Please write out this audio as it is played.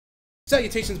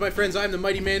Salutations, my friends, I'm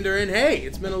TheMightyMander, and hey,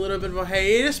 it's been a little bit of a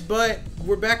hiatus, but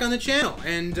we're back on the channel.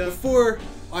 And before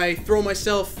I throw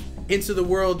myself into the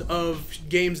world of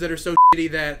games that are so shitty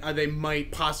that they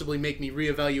might possibly make me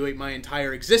reevaluate my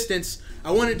entire existence,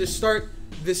 I wanted to start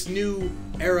this new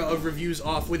era of reviews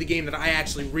off with a game that I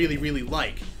actually really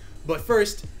like. But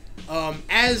first,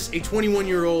 as a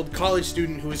 21-year-old college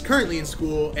student who is currently in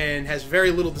school and has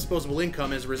very little disposable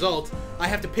income as a result, I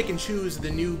have to pick and choose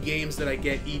the new games that I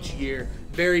get each year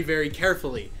very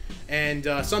carefully. And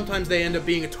sometimes they end up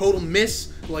being a total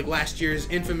miss, like last year's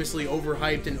infamously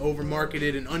overhyped and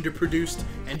overmarketed and underproduced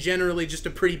and generally just a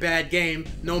pretty bad game,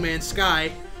 No Man's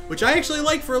Sky, which I actually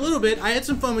liked for a little bit. I had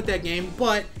some fun with that game,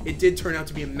 but it did turn out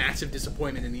to be a massive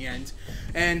disappointment in the end.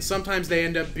 And sometimes they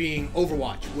end up being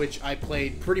Overwatch, which I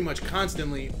played pretty much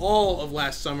constantly all of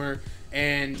last summer,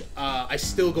 and I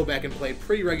still go back and play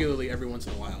pretty regularly every once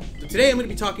in a while. So today I'm going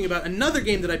to be talking about another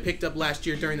game that I picked up last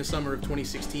year during the summer of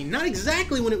 2016. Not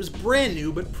exactly when it was brand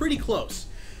new, but pretty close.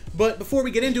 But before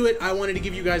we get into it, I wanted to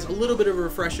give you guys a little bit of a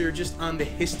refresher just on the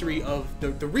history of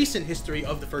the recent history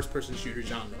of the first-person shooter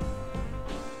genre.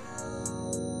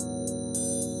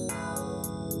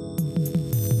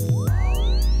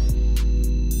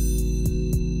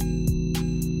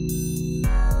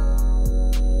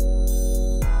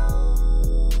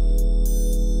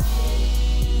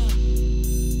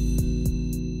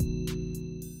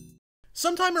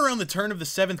 Sometime around the turn of the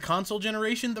 7th console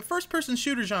generation, the first-person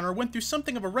shooter genre went through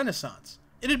something of a renaissance.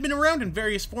 It had been around in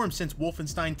various forms since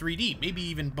Wolfenstein 3D, maybe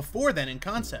even before then in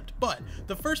concept, but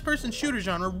the first-person shooter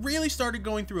genre really started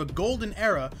going through a golden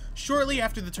era shortly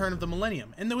after the turn of the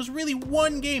millennium, and there was really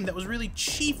one game that was really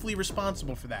chiefly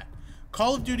responsible for that: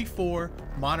 Call of Duty 4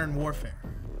 Modern Warfare.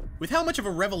 With how much of a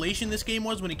revelation this game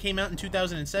was when it came out in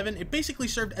 2007, it basically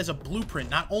served as a blueprint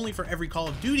not only for every Call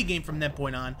of Duty game from that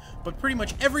point on, but pretty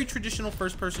much every traditional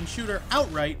first-person shooter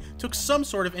outright took some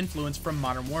sort of influence from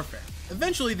Modern Warfare.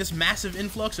 Eventually, this massive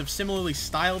influx of similarly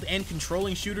styled and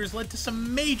controlling shooters led to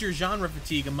some major genre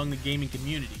fatigue among the gaming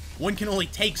community. One can only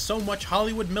take so much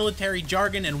Hollywood military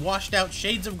jargon and washed out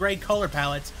shades of gray color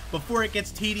palettes before it gets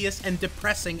tedious and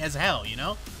depressing as hell, you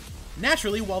know?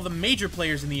 Naturally, while the major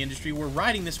players in the industry were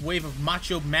riding this wave of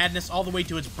macho madness all the way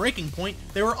to its breaking point,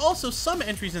 there were also some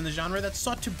entries in the genre that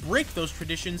sought to break those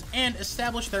traditions and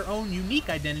establish their own unique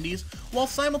identities while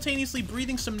simultaneously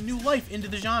breathing some new life into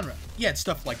the genre. You had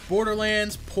stuff like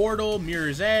Borderlands, Portal,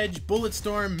 Mirror's Edge,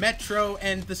 Bulletstorm, Metro,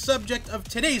 and the subject of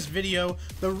today's video,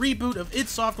 the reboot of id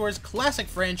Software's classic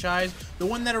franchise, the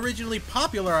one that originally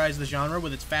popularized the genre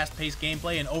with its fast-paced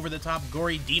gameplay and over-the-top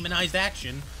gory demonized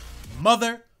action,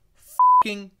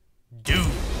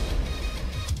 Doom.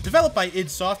 Developed by id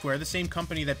Software, the same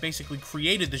company that basically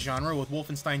created the genre with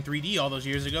Wolfenstein 3D all those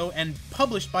years ago, and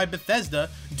published by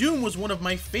Bethesda, Doom was one of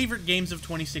my favorite games of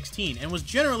 2016, and was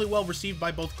generally well received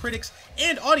by both critics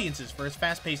and audiences for its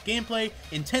fast-paced gameplay,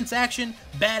 intense action,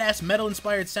 badass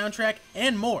metal-inspired soundtrack,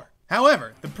 and more.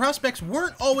 However, the prospects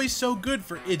weren't always so good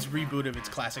for id's reboot of its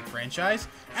classic franchise.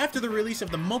 After the release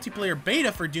of the multiplayer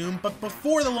beta for Doom, but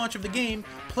before the launch of the game,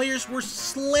 players were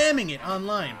slamming it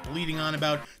online, bleating on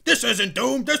about, "This isn't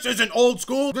Doom, this isn't old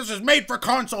school, this is made for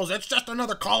consoles, it's just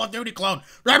another Call of Duty clone."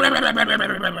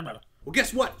 Well,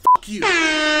 guess what? F you.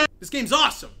 This game's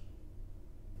awesome.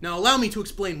 Now allow me to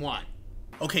explain why.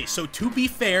 Okay, so to be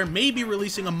fair, maybe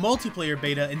releasing a multiplayer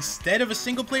beta instead of a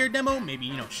single-player demo, maybe,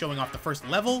 you know, showing off the first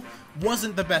level,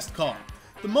 wasn't the best call.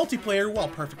 The multiplayer, while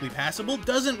perfectly passable,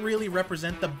 doesn't really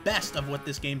represent the best of what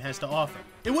this game has to offer.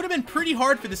 It would have been pretty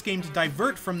hard for this game to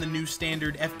divert from the new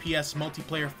standard FPS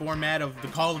multiplayer format of the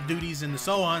Call of Duties and the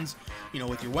so-ons, you know,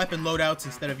 with your weapon loadouts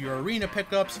instead of your arena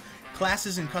pickups,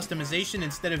 classes and customization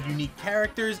instead of unique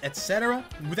characters, etc.,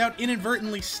 without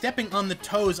inadvertently stepping on the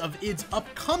toes of id's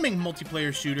upcoming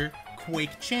multiplayer shooter,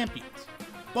 Quake Champions.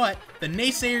 But the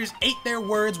naysayers ate their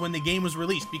words when the game was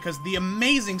released, because the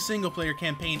amazing single-player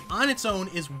campaign on its own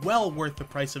is well worth the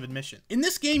price of admission. In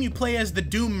this game, you play as the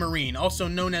Doom Marine, also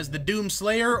known as the Doom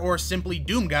Slayer or simply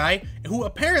Doom Guy, who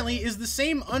apparently is the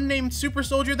same unnamed super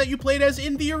soldier that you played as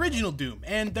in the original Doom,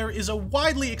 and there is a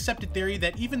widely accepted theory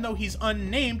that even though he's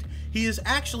unnamed, he is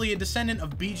actually a descendant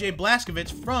of BJ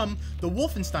Blazkowicz from the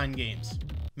Wolfenstein games.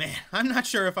 Man, I'm not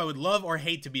sure if I would love or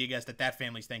hate to be a guest at that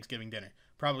family's Thanksgiving dinner.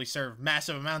 Probably serve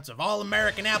massive amounts of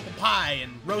all-American apple pie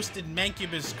and roasted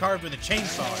mancubus carved with a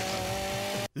chainsaw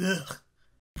or something. Ugh.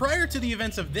 Prior to the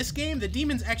events of this game, the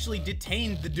demons actually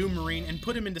detained the Doom Marine and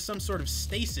put him into some sort of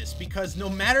stasis because no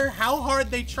matter how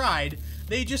hard they tried,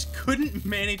 they just couldn't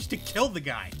manage to kill the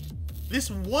guy. This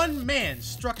one man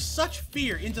struck such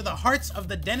fear into the hearts of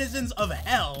the denizens of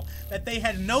hell that they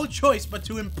had no choice but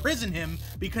to imprison him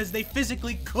because they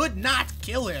physically could not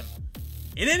kill him.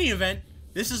 In any event,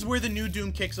 this is where the new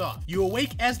Doom kicks off. You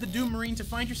awake as the Doom Marine to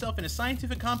find yourself in a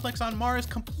scientific complex on Mars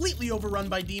completely overrun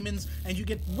by demons, and you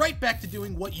get right back to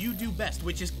doing what you do best,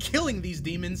 which is killing these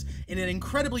demons in an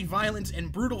incredibly violent and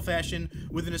brutal fashion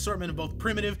with an assortment of both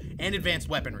primitive and advanced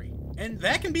weaponry. And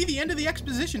that can be the end of the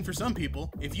exposition for some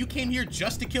people. If you came here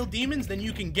just to kill demons, then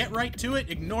you can get right to it,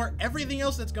 ignore everything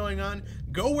else that's going on,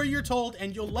 go where you're told,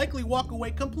 and you'll likely walk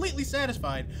away completely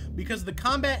satisfied because the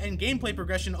combat and gameplay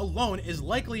progression alone is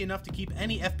likely enough to keep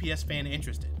any FPS fan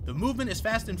interested. The movement is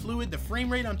fast and fluid, the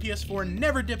frame rate on PS4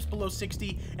 never dips below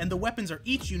 60, and the weapons are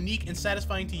each unique and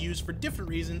satisfying to use for different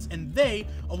reasons, and they,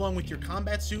 along with your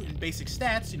combat suit and basic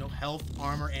stats, health,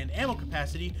 armor, and ammo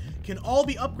capacity, can all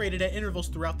be upgraded at intervals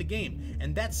throughout the game,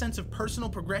 and that sense of personal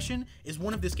progression is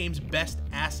one of this game's best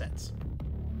assets.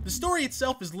 The story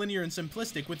itself is linear and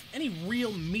simplistic, with any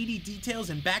real meaty details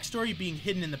and backstory being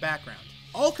hidden in the background.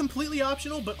 All completely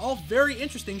optional, but all very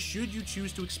interesting should you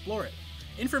choose to explore it.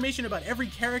 Information about every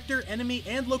character, enemy,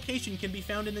 and location can be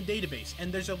found in the database,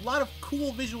 and there's a lot of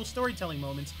cool visual storytelling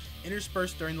moments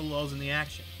interspersed during the lulls in the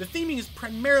action. The theming is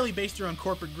primarily based around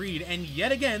corporate greed, and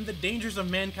yet again, the dangers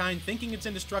of mankind thinking it's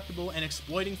indestructible and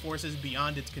exploiting forces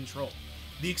beyond its control.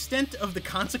 The extent of the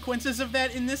consequences of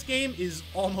that in this game is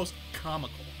almost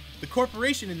comical. The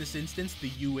corporation in this instance, the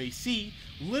UAC,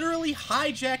 literally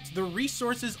hijacked the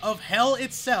resources of hell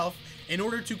itself in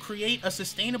order to create a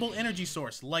sustainable energy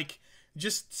source. Like,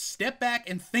 just step back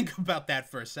and think about that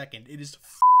for a second. It is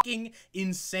f***ing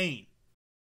insane.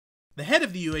 The head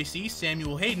of the UAC,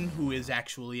 Samuel Hayden, who is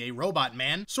actually a robot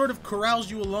man, sort of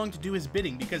corrals you along to do his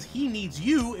bidding because he needs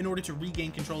you in order to regain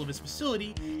control of his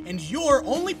facility, and your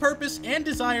only purpose and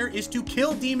desire is to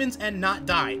kill demons and not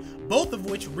die, both of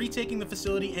which retaking the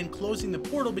facility and closing the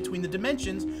portal between the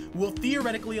dimensions will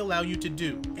theoretically allow you to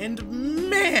do. And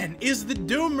man, is the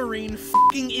Doom Marine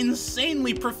f***ing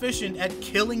insanely proficient at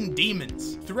killing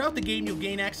demons. Throughout the game, you'll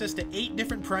gain access to 8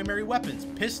 different primary weapons: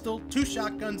 pistol, 2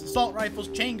 shotguns, assault rifles,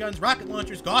 chain guns, rocket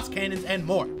launchers, Gauss cannons, and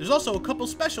more. There's also a couple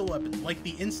special weapons, like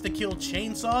the insta-kill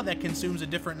chainsaw that consumes a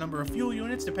different number of fuel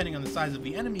units depending on the size of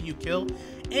the enemy you kill,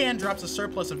 and drops a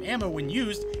surplus of ammo when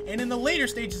used, and in the later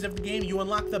stages of the game you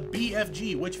unlock the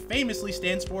BFG, which famously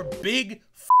stands for Big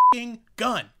F***ing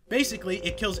Gun. Basically,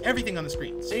 it kills everything on the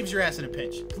screen, saves your ass in a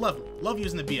pinch. It's lovely. Love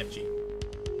using the BFG.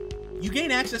 You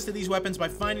gain access to these weapons by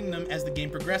finding them as the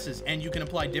game progresses, and you can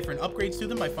apply different upgrades to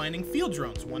them by finding field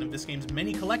drones, one of this game's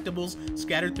many collectibles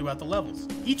scattered throughout the levels.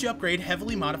 Each upgrade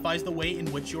heavily modifies the way in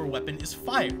which your weapon is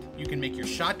fired. You can make your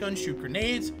shotgun shoot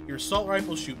grenades, your assault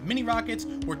rifle shoot mini rockets,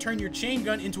 or turn your chain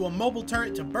gun into a mobile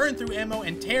turret to burn through ammo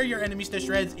and tear your enemies to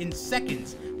shreds in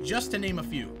seconds, just to name a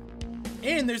few.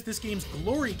 And there's this game's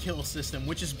glory kill system,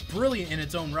 which is brilliant in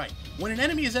its own right. When an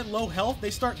enemy is at low health,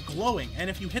 they start glowing, and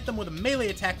if you hit them with a melee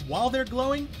attack while they're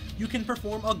glowing, you can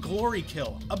perform a glory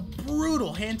kill, a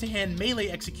brutal hand-to-hand melee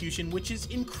execution which is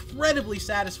incredibly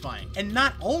satisfying. And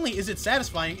not only is it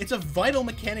satisfying, it's a vital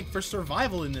mechanic for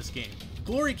survival in this game.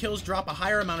 Glory kills drop a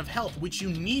higher amount of health, which you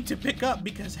need to pick up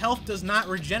because health does not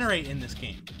regenerate in this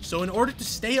game. So in order to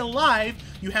stay alive,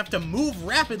 you have to move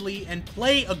rapidly and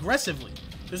play aggressively.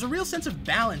 There's a real sense of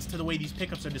balance to the way these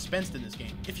pickups are dispensed in this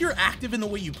game. If you're active in the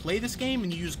way you play this game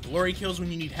and you use glory kills when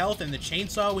you need health and the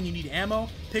chainsaw when you need ammo,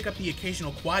 pick up the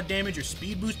occasional quad damage or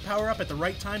speed boost power up at the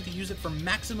right time to use it for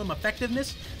maximum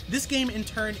effectiveness, this game in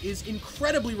turn is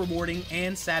incredibly rewarding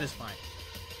and satisfying.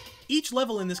 Each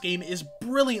level in this game is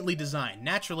brilliantly designed.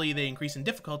 Naturally, they increase in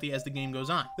difficulty as the game goes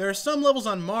on. There are some levels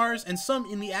on Mars and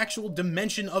some in the actual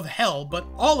dimension of hell, but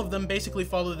all of them basically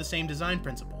follow the same design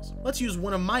principles. Let's use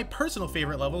one of my personal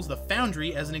favorite levels, the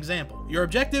Foundry, as an example. Your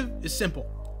objective is simple: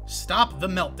 stop the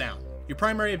meltdown. Your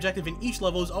primary objective in each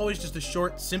level is always just a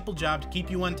short, simple job to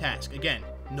keep you on task. Again,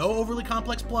 no overly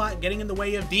complex plot getting in the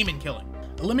way of demon killing.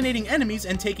 Eliminating enemies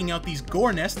and taking out these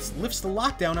gore nests lifts the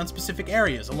lockdown on specific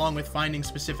areas, along with finding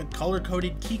specific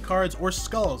color-coded key cards or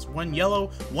skulls, one yellow,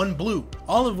 one blue,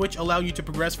 all of which allow you to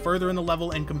progress further in the level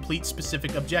and complete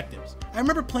specific objectives. I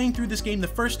remember playing through this game the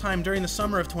first time during the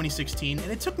summer of 2016,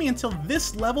 and it took me until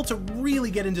this level to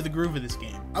really get into the groove of this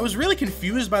game. I was really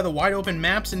confused by the wide open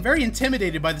maps and very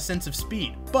intimidated by the sense of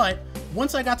speed, but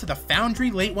once I got to the Foundry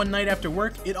late one night after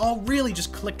work, it all really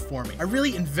just clicked for me. I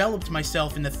really enveloped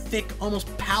myself in the thick, almost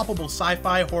palpable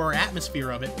sci-fi horror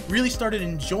atmosphere of it, really started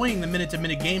enjoying the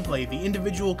minute-to-minute gameplay, the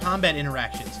individual combat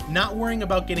interactions, not worrying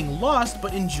about getting lost,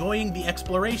 but enjoying the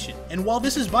exploration. And while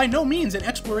this is by no means an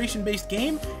exploration-based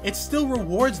game, it still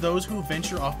rewards those who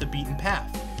venture off the beaten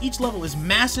path. Each level is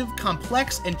massive,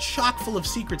 complex, and chock full of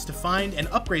secrets to find and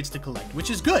upgrades to collect,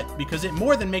 which is good, because it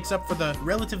more than makes up for the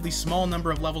relatively small number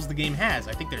of levels the game has.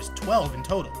 I think there's 12 in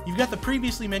total. You've got the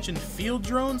previously mentioned field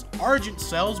drones, Argent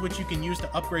cells, which you can use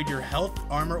to upgrade your health,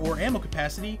 armor, or ammo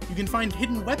capacity. You can find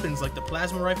hidden weapons like the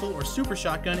plasma rifle or super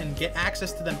shotgun and get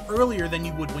access to them earlier than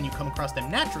you would when you come across them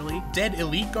naturally. Dead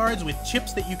elite guards with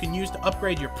chips that you can use to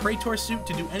upgrade your Praetor suit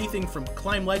to do anything from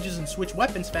climb ledges and switch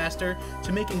weapons faster,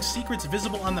 to making secrets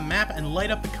visible on the map and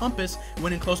light up the compass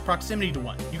when in close proximity to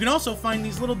one. You can also find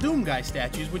these little Doom Guy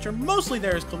statues, which are mostly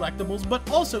there as collectibles, but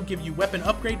also give you weapon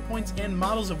upgrade points and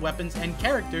models of weapons and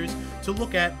characters to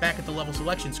look at back at the level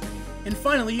selection screen. And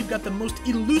finally, you've got the most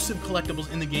elusive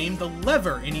collectibles in the game, the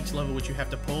lever in each level which you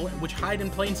have to pull, which hide in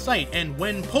plain sight, and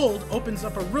when pulled, opens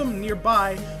up a room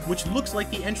nearby which looks like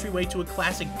the entryway to a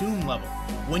classic Doom level.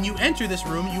 When you enter this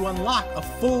room, you unlock a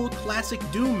full classic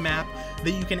Doom map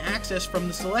that you can access from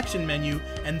the selection menu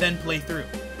and then play through.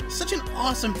 Such an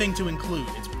awesome thing to include.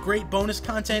 It's great bonus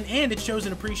content, and it shows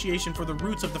an appreciation for the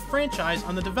roots of the franchise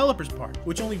on the developer's part,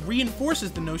 which only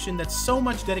reinforces the notion that so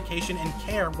much dedication and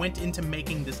care went into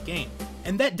making this game.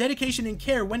 And that dedication and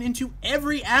care went into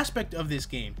every aspect of this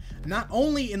game, not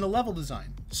only in the level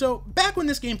design. So, back when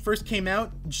this game first came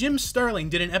out, Jim Sterling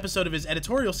did an episode of his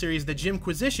editorial series, The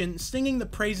Jimquisition, singing the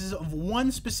praises of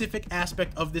one specific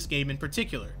aspect of this game in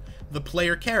particular: the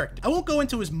player character. I won't go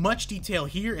into as much detail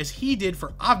here as he did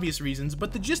for obvious reasons,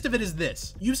 but the gist of it is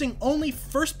this. Using only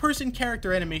first-person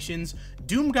character animations,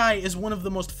 Doom Guy is one of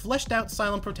the most fleshed out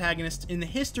silent protagonists in the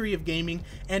history of gaming,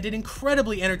 and an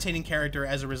incredibly entertaining character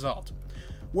as a result.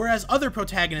 Whereas other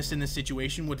protagonists in this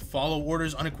situation would follow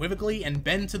orders unequivocally and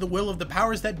bend to the will of the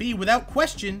powers that be without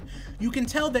question, you can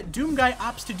tell that Doom Guy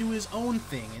opts to do his own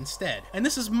thing instead. And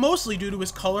this is mostly due to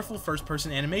his colorful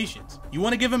first-person animations. You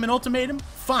want to give him an ultimatum?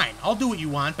 Fine, I'll do what you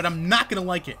want, but I'm not gonna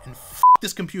like it, and f***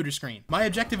 this computer screen. My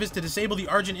objective is to disable the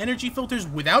Argent energy filters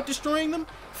without destroying them?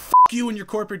 F*** you and your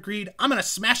corporate greed, I'm gonna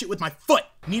smash it with my foot!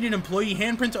 Need an employee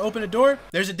handprint to open a door?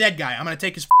 There's a dead guy, I'm gonna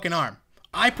take his f***ing arm.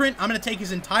 Eye print, I'm gonna take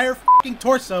his entire f***ing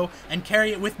torso and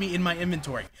carry it with me in my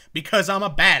inventory, because I'm a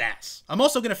badass. I'm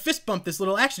also gonna fist bump this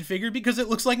little action figure because it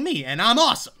looks like me, and I'm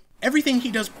awesome. Everything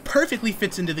he does perfectly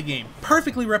fits into the game,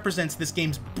 perfectly represents this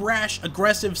game's brash,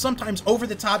 aggressive, sometimes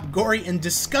over-the-top, gory, and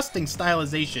disgusting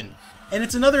stylization. And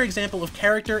it's another example of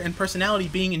character and personality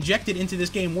being injected into this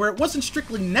game where it wasn't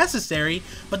strictly necessary,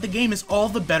 but the game is all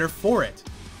the better for it.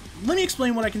 Let me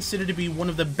explain what I consider to be one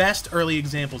of the best early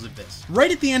examples of this.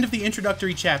 Right at the end of the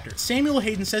introductory chapter, Samuel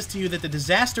Hayden says to you that the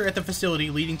disaster at the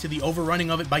facility leading to the overrunning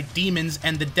of it by demons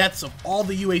and the deaths of all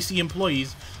the UAC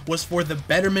employees was for the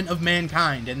betterment of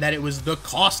mankind, and that it was the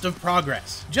cost of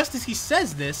progress. Just as he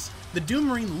says this, the Doom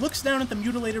Marine looks down at the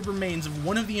mutilated remains of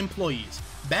one of the employees,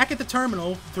 back at the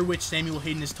terminal through which Samuel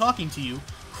Hayden is talking to you,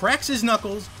 cracks his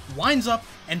knuckles, winds up,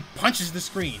 and punches the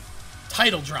screen.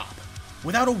 Title drop.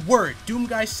 Without a word, Doom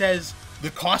Guy says, "The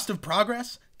cost of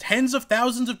progress? Tens of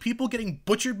thousands of people getting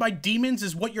butchered by demons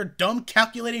is what your dumb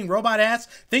calculating robot ass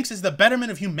thinks is the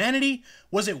betterment of humanity?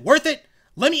 Was it worth it?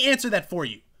 Let me answer that for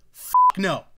you. F***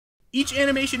 no." Each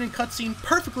animation and cutscene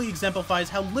perfectly exemplifies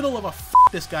how little of a f***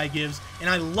 this guy gives, and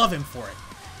I love him for it.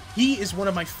 He is one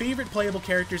of my favorite playable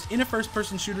characters in a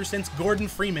first-person shooter since Gordon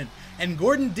Freeman, and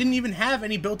Gordon didn't even have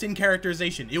any built-in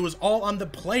characterization. It was all on the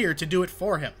player to do it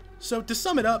for him. So to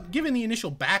sum it up, given the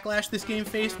initial backlash this game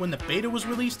faced when the beta was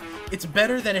released, it's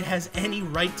better than it has any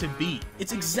right to be.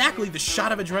 It's exactly the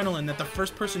shot of adrenaline that the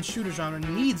first-person shooter genre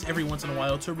needs every once in a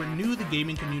while to renew the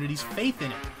gaming community's faith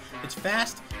in it. It's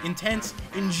fast, intense,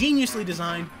 ingeniously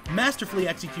designed, masterfully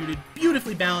executed,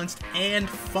 beautifully balanced, and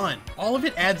fun. All of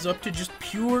it adds up to just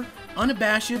pure,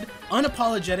 unabashed,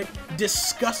 unapologetic,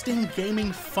 disgusting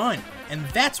gaming fun. And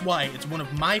that's why it's one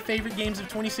of my favorite games of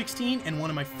 2016 and one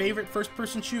of my favorite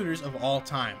first-person shooters of all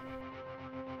time.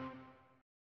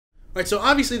 Alright, so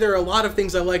obviously there are a lot of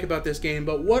things I like about this game,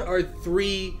 but what are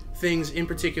 3 things in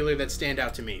particular that stand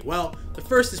out to me? Well, the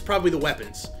first is probably the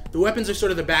weapons. The weapons are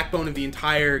sort of the backbone of the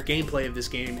entire gameplay of this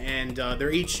game, and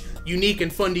they're each unique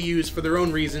and fun to use for their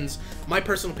own reasons. My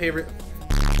personal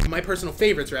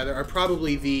favorites are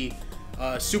probably the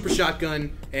super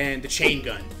shotgun and the chain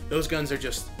gun. Those guns are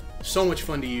just so much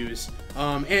fun to use.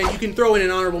 And you can throw in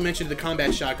an honorable mention to the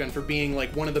combat shotgun for being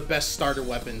like one of the best starter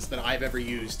weapons that I've ever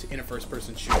used in a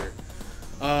first-person shooter.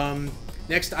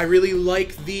 Next, I really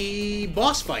like the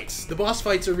boss fights. The boss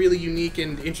fights are really unique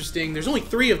and interesting. There's only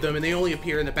 3 of them, and they only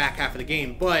appear in the back half of the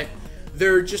game, but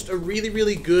they're just a really,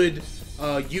 really good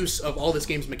use of all this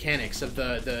game's mechanics, of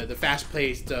the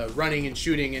fast-paced running and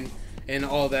shooting and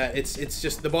all that. It's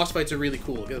just, the boss fights are really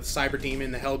cool. You got the Cyber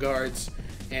Demon, the Hell Guards,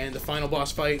 and the final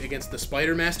boss fight against the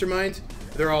Spider Mastermind.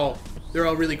 They're all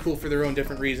really cool for their own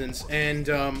different reasons. And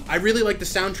I really like the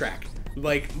soundtrack.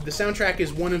 Like, the soundtrack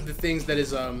is one of the things that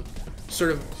is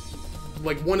sort of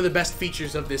like one of the best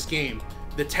features of this game.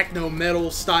 The techno metal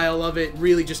style of it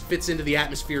really just fits into the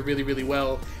atmosphere really, really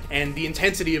well, and the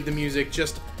intensity of the music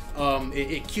just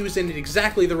it cues in at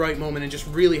exactly the right moment and just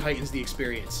really heightens the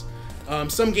experience.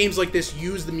 Some games like this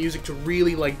use the music to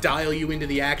really like dial you into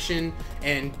the action,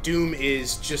 and Doom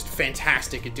is just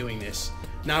fantastic at doing this.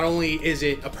 Not only is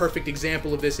it a perfect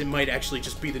example of this, it might actually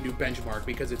just be the new benchmark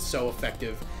because it's so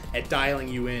effective at dialing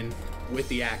you in with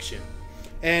the action.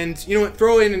 And you know what?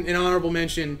 Throw in an honorable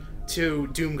mention to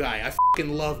Doom Guy. I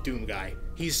fucking love Doom Guy.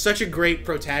 He's such a great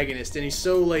protagonist, and he's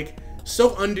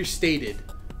so understated,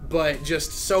 but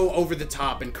just so over the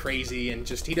top and crazy, and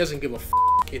just he doesn't give a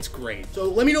fuck. It's great. So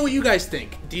let me know what you guys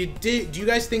think. Do you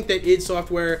guys think that id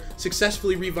Software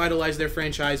successfully revitalized their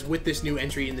franchise with this new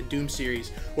entry in the Doom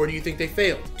series, or do you think they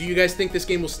failed? Do you guys think this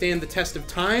game will stand the test of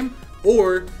time,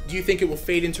 or do you think it will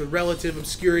fade into relative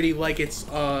obscurity like its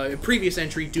previous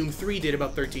entry, Doom 3, did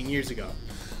about 13 years ago?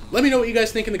 Let me know what you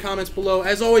guys think in the comments below.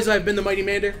 As always, I've been the Mighty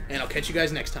Mander, and I'll catch you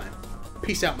guys next time.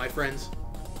 Peace out, my friends.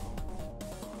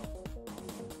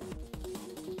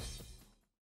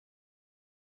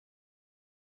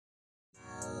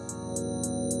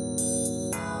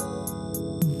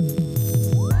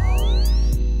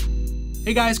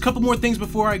 Hey guys, couple more things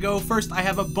before I go. First, I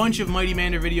have a bunch of Mighty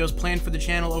Mander videos planned for the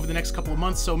channel over the next couple of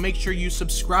months, so make sure you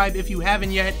subscribe if you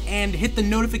haven't yet, and hit the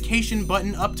notification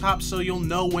button up top so you'll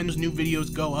know when those new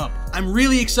videos go up. I'm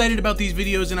really excited about these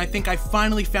videos, and I think I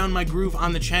finally found my groove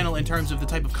on the channel in terms of the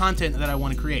type of content that I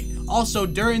want to create. Also,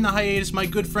 during the hiatus, my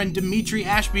good friend Dimitri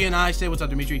Ashby and I, say what's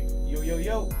up, Dimitri? Yo, yo,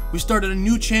 yo. We started a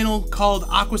new channel called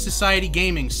Aqua Society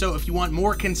Gaming, so if you want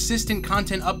more consistent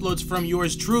content uploads from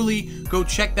yours truly, go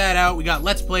check that out. We got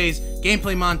Let's Plays,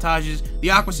 gameplay montages, the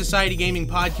Aqua Society Gaming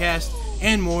podcast,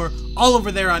 and more, all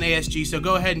over there on ASG, so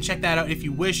go ahead and check that out if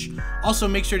you wish. Also,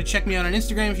 make sure to check me out on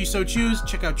Instagram if you so choose.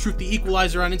 Check out Truth the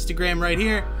Equalizer on Instagram right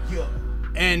here. Yeah.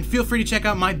 And feel free to check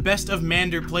out my Best of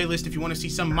Mander playlist if you want to see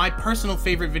some of my personal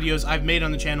favorite videos I've made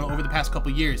on the channel over the past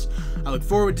couple years. I look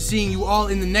forward to seeing you all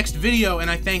in the next video, and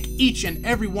I thank each and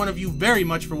every one of you very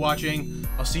much for watching.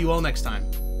 I'll see you all next time.